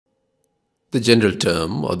The general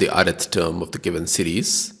term or the rth term of the given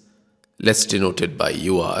series, let's denote it by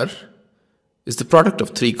UR, is the product of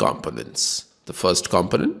three components. The first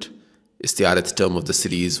component is the rth term of the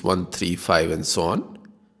series 1, 3, 5 and so on,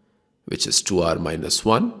 which is 2R minus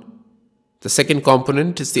 1. The second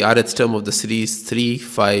component is the rth term of the series 3,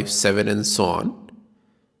 5, 7 and so on,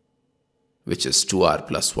 which is 2R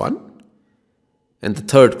plus 1. And the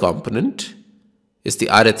third component is the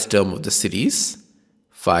rth term of the series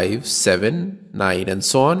 5, 7, 9 and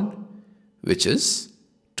so on, which is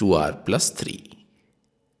 2R plus 3.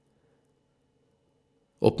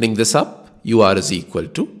 Opening this up, UR is equal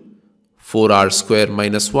to 4R square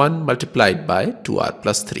minus 1 multiplied by 2R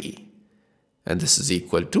plus 3. And this is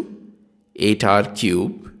equal to 8R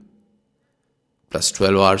cube plus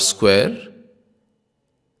 12R square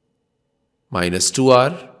minus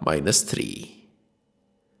 2R minus 3.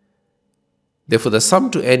 Therefore, the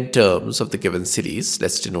sum to n terms of the given series,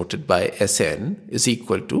 let's denote it by Sn, is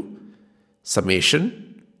equal to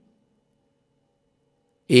summation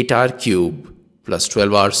 8R cube plus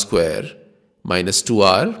 12R square minus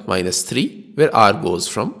 2R minus 3, where R goes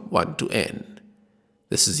from 1 to n.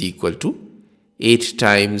 This is equal to 8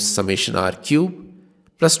 times summation R cube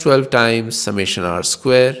plus 12 times summation R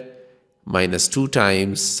square minus 2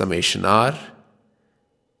 times summation R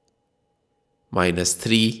minus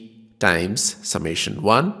 3 times summation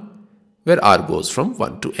 1, where R goes from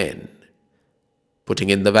 1 to n. Putting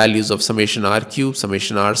in the values of summation R cube,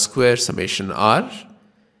 summation R square, summation R,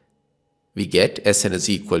 we get Sn is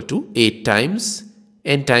equal to 8 times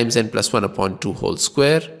n plus 1 upon 2 whole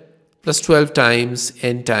square plus 12 times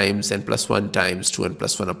n plus 1 times 2n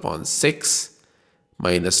plus 1 upon 6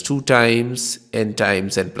 minus 2 times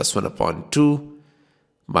n plus 1 upon 2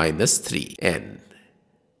 minus 3n.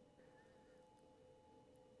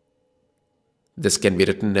 This can be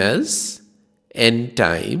written as n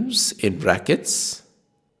times, in brackets,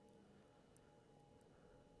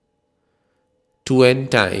 2n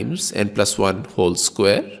times n plus 1 whole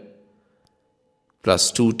square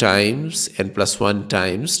plus 2 times n plus 1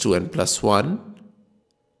 times 2n plus 1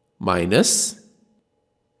 minus,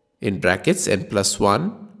 in brackets, n plus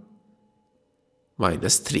 1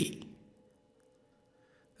 minus 3.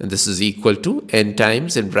 And this is equal to n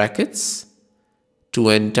times, in brackets,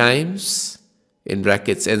 2n times, in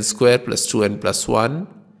brackets, n square plus 2n plus 1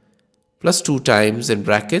 plus 2 times, in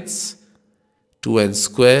brackets, 2n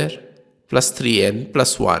square plus 3n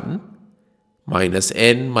plus 1 minus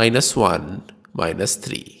n minus 1 minus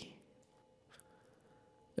 3.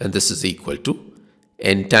 And this is equal to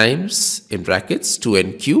n times, in brackets,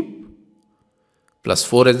 2n cube plus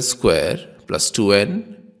 4n square plus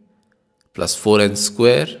 2n plus 4n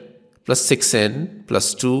square plus 6n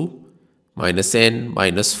plus 2 minus n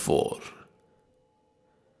minus 4,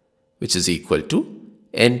 which is equal to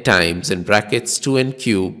n times, in brackets, 2n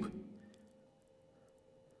cube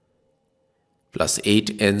plus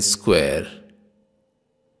 8n square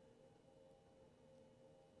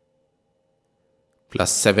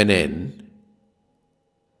plus 7n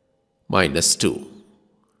minus 2.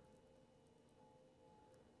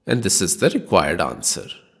 And this is the required answer.